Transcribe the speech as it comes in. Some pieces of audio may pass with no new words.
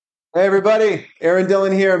Hey everybody, Aaron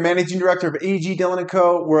Dillon here, Managing Director of AG Dillon &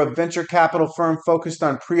 Co. We're a venture capital firm focused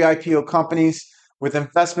on pre-IPO companies with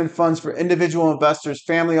investment funds for individual investors,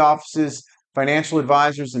 family offices, financial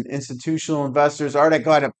advisors, and institutional investors. All right, I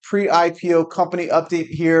got a pre-IPO company update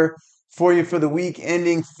here for you for the week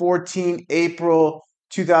ending 14 April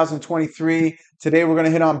 2023. Today we're going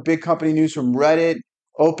to hit on big company news from Reddit,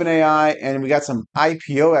 OpenAI, and we got some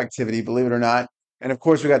IPO activity, believe it or not. And of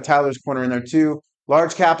course, we got Tyler's Corner in there too.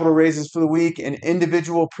 Large capital raises for the week and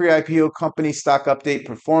individual pre-IPO company stock update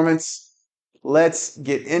performance. Let's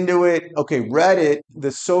get into it. Okay, Reddit,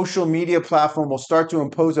 the social media platform, will start to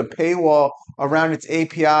impose a paywall around its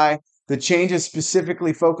API. The change is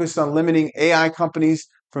specifically focused on limiting AI companies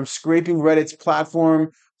from scraping Reddit's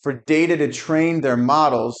platform for data to train their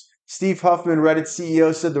models. Steve Huffman, Reddit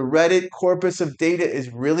CEO, said the Reddit corpus of data is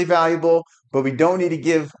really valuable, but we don't need to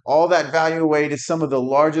give all that value away to some of the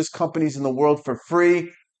largest companies in the world for free.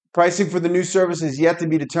 Pricing for the new service is yet to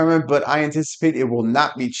be determined, but I anticipate it will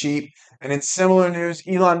not be cheap. And in similar news,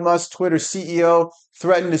 Elon Musk, Twitter CEO,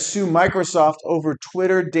 threatened to sue Microsoft over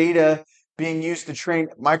Twitter data being used to train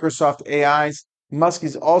Microsoft AIs. Musk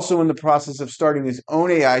is also in the process of starting his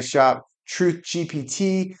own AI shop, Truth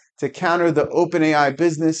GPT, to counter the OpenAI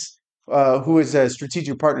business, who is a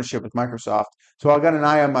strategic partnership with Microsoft. So I got an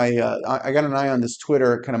eye on I got an eye on this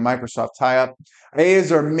Twitter kind of Microsoft tie-up. AI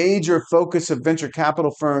is our major focus of venture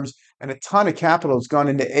capital firms, and a ton of capital has gone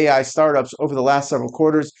into AI startups over the last several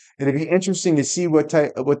quarters. It'd be interesting to see what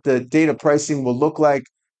the data pricing will look like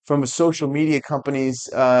from a social media companies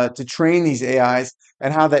to train these AIs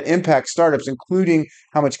and how that impacts startups, including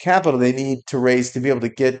how much capital they need to raise to be able to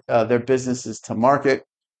get their businesses to market.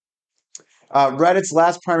 Reddit's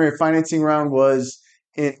last primary financing round was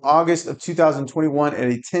in August of 2021 at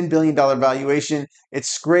a $10 billion valuation. It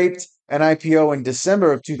scraped an IPO in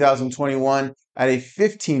December of 2021 at a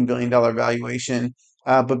 $15 billion valuation.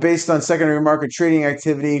 But based on secondary market trading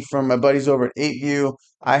activity from my buddies over at 8View,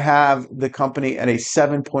 I have the company at a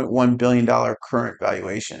 $7.1 billion current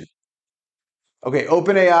valuation. Okay,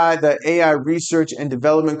 OpenAI, the AI research and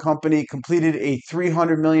development company, completed a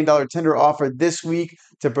 $300 million tender offer this week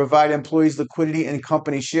to provide employees liquidity in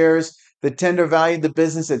company shares. The tender valued the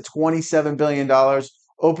business at $27 billion.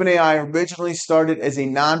 OpenAI originally started as a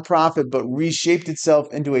nonprofit but reshaped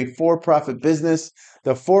itself into a for-profit business.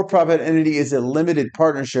 The for-profit entity is a limited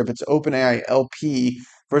partnership. It's OpenAI LP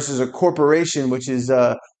versus a corporation, which is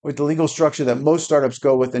with the legal structure that most startups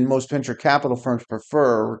go with and most venture capital firms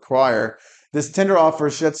prefer or require. This tender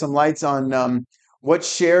offer shed some lights on what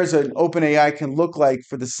shares an OpenAI can look like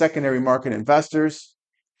for the secondary market investors.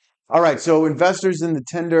 All right, so investors in the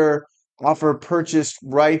tender offer purchased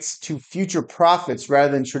rights to future profits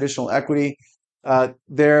rather than traditional equity.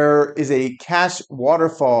 There is a cash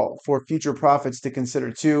waterfall for future profits to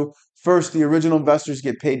consider too. First, the original investors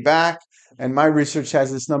get paid back, and my research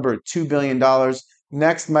has this number at $2 billion.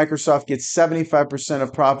 Next, Microsoft gets 75%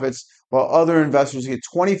 of profits, while other investors get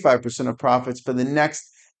 25% of profits for the next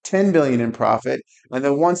 $10 billion in profit. And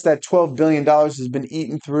then once that $12 billion has been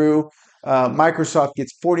eaten through, Microsoft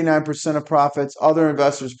gets 49% of profits, other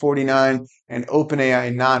investors 49%, and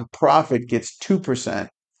OpenAI nonprofit gets 2%. So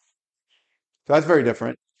that's very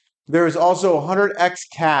different. There is also a 100x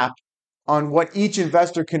cap on what each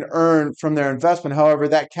investor can earn from their investment. However,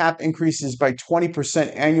 that cap increases by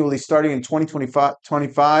 20% annually starting in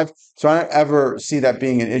 2025. So I don't ever see that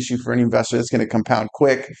being an issue for any investor. That's going to compound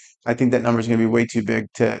quick. I think that number is going to be way too big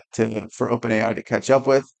for OpenAI to catch up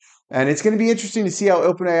with. And it's going to be interesting to see how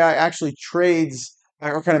OpenAI actually trades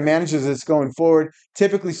or kind of manages this going forward.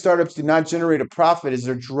 Typically, startups do not generate a profit as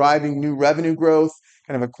they're driving new revenue growth,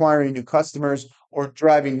 kind of acquiring new customers, or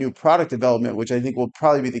driving new product development, which I think will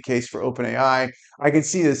probably be the case for OpenAI. I can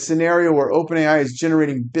see the scenario where OpenAI is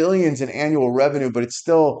generating billions in annual revenue, but it's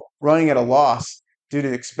still running at a loss due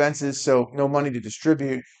to expenses, so no money to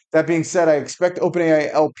distribute. That being said, I expect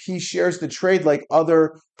OpenAI LP shares to trade like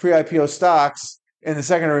other pre-IPO stocks in the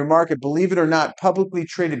secondary market. Believe it or not, publicly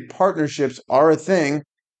traded partnerships are a thing.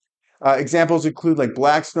 Examples include like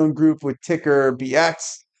Blackstone Group with ticker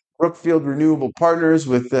BX, Brookfield Renewable Partners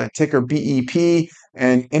with the ticker BEP,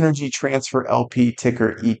 and Energy Transfer LP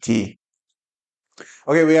ticker ET. Okay,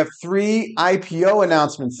 we have 3 IPO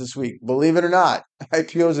announcements this week. Believe it or not,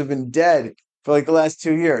 IPOs have been dead for like the last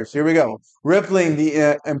 2 years. Here we go. Rippling,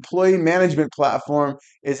 the employee management platform,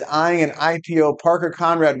 is eyeing an IPO. Parker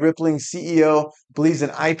Conrad, Rippling CEO, believes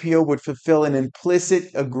an IPO would fulfill an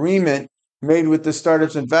implicit agreement made with the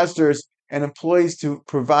startup's investors and employees to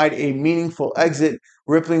provide a meaningful exit.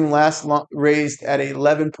 Rippling last raised at a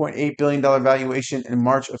 $11.8 billion valuation in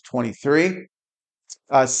March of 23.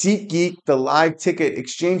 SeatGeek, the live ticket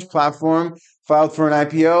exchange platform, filed for an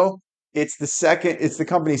IPO. It's the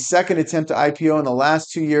company's second attempt to IPO in the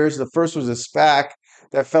last 2 years. The first was a SPAC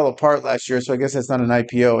that fell apart last year, so I guess that's not an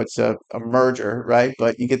IPO; it's a merger, right?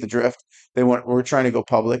 But you get the drift. We're trying to go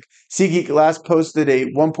public. SeatGeek last posted a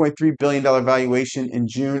 $1.3 billion valuation in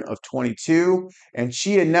June of 22, and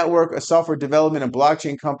Chia Network, a software development and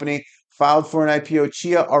blockchain company, filed for an IPO.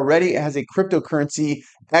 Chia already has a cryptocurrency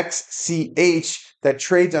XCH that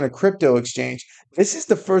trades on a crypto exchange. This is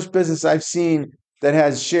the first business I've seen that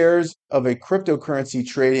has shares of a cryptocurrency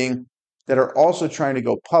trading that are also trying to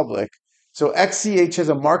go public. So XCH has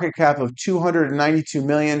a market cap of 292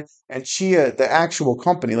 million, and Chia, the actual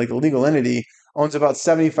company, like the legal entity, owns about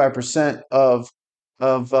 75% of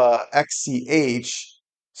XCH.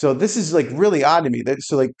 So this is like really odd to me.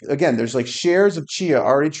 So like again, there's like shares of Chia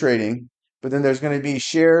already trading, but then there's going to be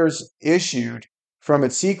shares issued from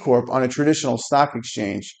its C corp on a traditional stock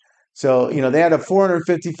exchange. So they had a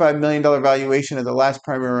 $455 million valuation at the last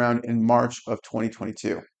primary round in March of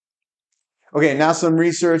 2022. Okay, now some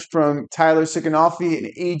research from Tyler Sikanofsky,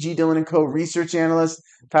 an AG Dillon & Co. research analyst.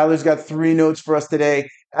 Tyler's got 3 notes for us today.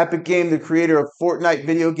 Epic Game, the creator of Fortnite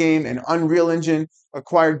video game and Unreal Engine,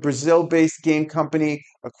 acquired Brazil-based game company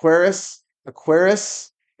Aquarius.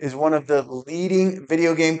 Aquarius is one of the leading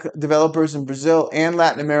video game developers in Brazil and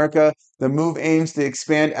Latin America. The move aims to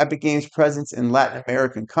expand Epic Games' presence in Latin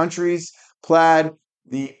American countries. Plaid,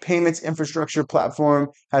 the payments infrastructure platform,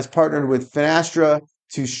 has partnered with Finastra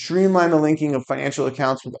to streamline the linking of financial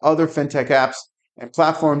accounts with other fintech apps and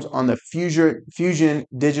platforms on the Fusion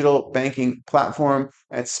digital banking platform.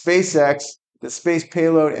 And SpaceX, the space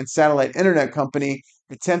payload and satellite internet company,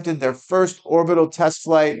 attempted their first orbital test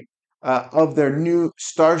flight of their new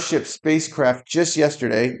Starship spacecraft just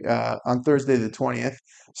yesterday, on Thursday the 20th.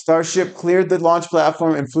 Starship cleared the launch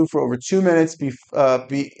platform and flew for over 2 minutes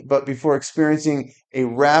but before experiencing a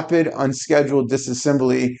rapid unscheduled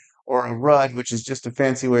disassembly, or a RUD, which is just a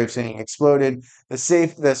fancy way of saying exploded. The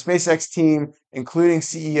SpaceX team, including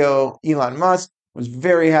CEO Elon Musk, was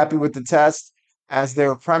very happy with the test, as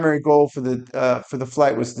their primary goal for the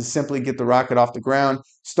flight was to simply get the rocket off the ground.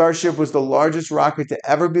 Starship was the largest rocket to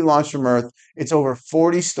ever be launched from Earth. It's over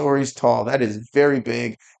 40 stories tall. That is very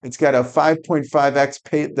big. It's got a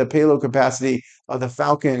 5.5x the payload capacity of the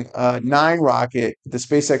Falcon 9 rocket, the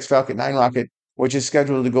SpaceX Falcon 9 rocket, which is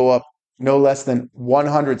scheduled to go up no less than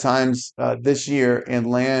 100 times this year and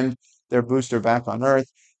land their booster back on Earth.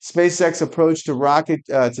 SpaceX approach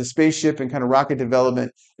to spaceship and kind of rocket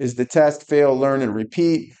development is the test, fail, learn, and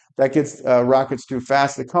repeat. That gets rockets through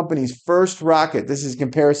fast. The company's first rocket, this is a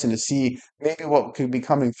comparison to see maybe what could be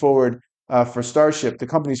coming forward for Starship. The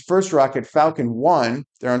company's first rocket, Falcon 1,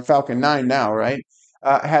 they're on Falcon 9 now, right?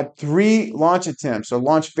 Had 3 launch attempts or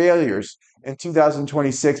launch failures in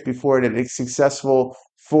 2026 before it had a successful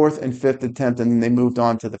 4th and 5th attempt, and then they moved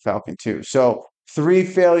on to the Falcon 2. So 3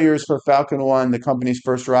 failures for Falcon 1, the company's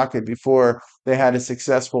first rocket, before they had a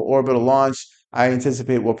successful orbital launch. I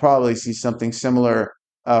anticipate we'll probably see something similar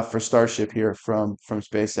for Starship here from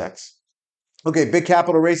SpaceX. Okay, big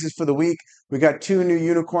capital raises for the week. We got 2 new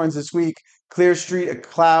unicorns this week. Clear Street, a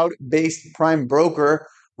cloud-based prime broker,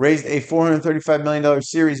 raised a $435 million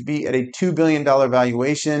Series B at a $2 billion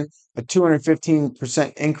valuation, a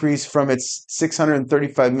 215% increase from its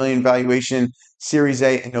 $635 million valuation Series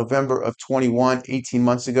A in November of 21, 18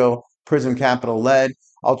 months ago. Prism Capital led.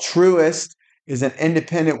 Altruist is an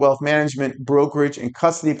independent wealth management, brokerage, and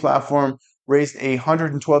custody platform, raised a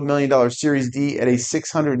 $112 million Series D at a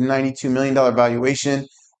 $692 million valuation,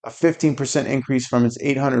 a 15% increase from its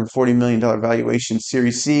 $840 million valuation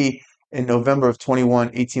Series C in November of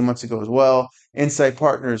 21, 18 months ago as well. Insight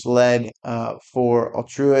Partners led for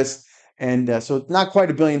Altruist. And so not quite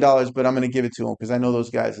 $1 billion, but I'm going to give it to them because I know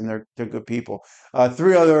those guys and they're good people.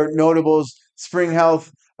 3 other notables: Spring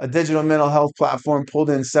Health, a digital mental health platform, pulled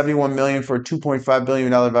in $71 million for a $2.5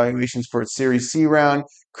 billion valuations for its Series C round.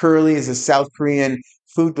 Curly is a South Korean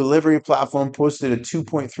food delivery platform, posted a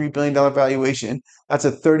 $2.3 billion valuation. That's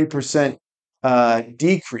a 30%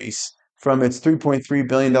 decrease from its $3.3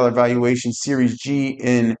 billion valuation Series G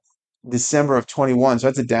in December of 21. So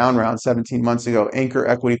that's a down round 17 months ago. Anchor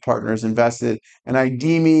Equity Partners invested. And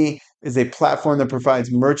IDMe is a platform that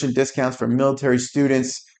provides merchant discounts for military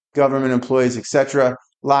students, government employees, etc.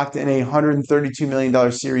 Locked in a $132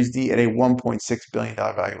 million Series D at a $1.6 billion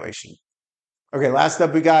valuation. Okay, last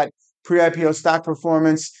up, we got pre-IPO stock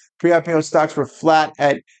performance. Pre-IPO stocks were flat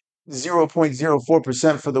at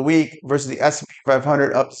 0.04% for the week versus the S&P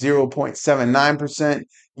 500 up 0.79%.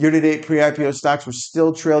 Year-to-date pre-IPO stocks were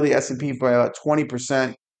still trail the S&P by about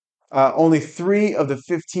 20%. Only 3 of the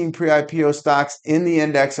 15 pre-IPO stocks in the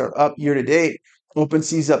index are up year to date.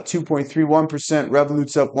 OpenSea's up 2.31%,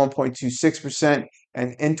 Revolut's up 1.26%,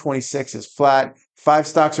 and N26 is flat. 5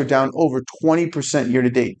 stocks are down over 20% year to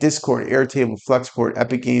date. Discord, Airtable, Flexport,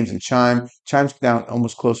 Epic Games, and Chime. Chime's down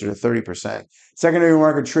almost closer to 30%. Secondary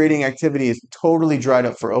market trading activity is totally dried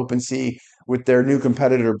up for OpenSea with their new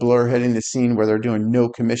competitor Blur hitting the scene where they're doing no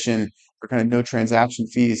commission or kind of no transaction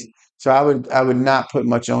fees. So I would not put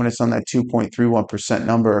much onus on that 2.31%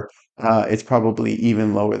 number. It's probably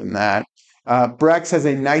even lower than that. Brex has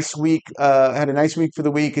a nice week, had a nice week for the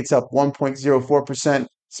week. It's up 1.04%.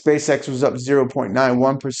 SpaceX was up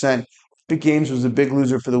 0.91%. Big Games was a big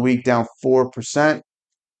loser for the week, down 4%.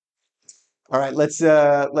 All right, that's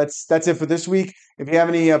it for this week. If you have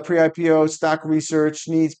any pre-IPO stock research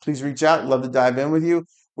needs, please reach out. Love to dive in with you.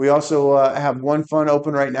 We also have one fund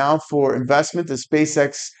open right now for investment, the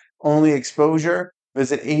SpaceX only exposure.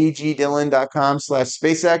 Visit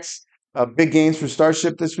agdillon.com/SpaceX. Big gains for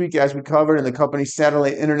Starship this week, as we covered, and the company's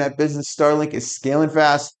satellite internet business, Starlink, is scaling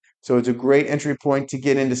fast. So it's a great entry point to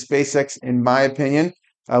get into SpaceX, in my opinion.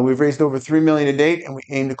 We've raised over $3 million to date, and we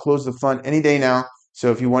aim to close the fund any day now.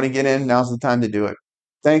 So if you want to get in, now's the time to do it.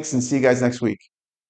 Thanks, and see you guys next week.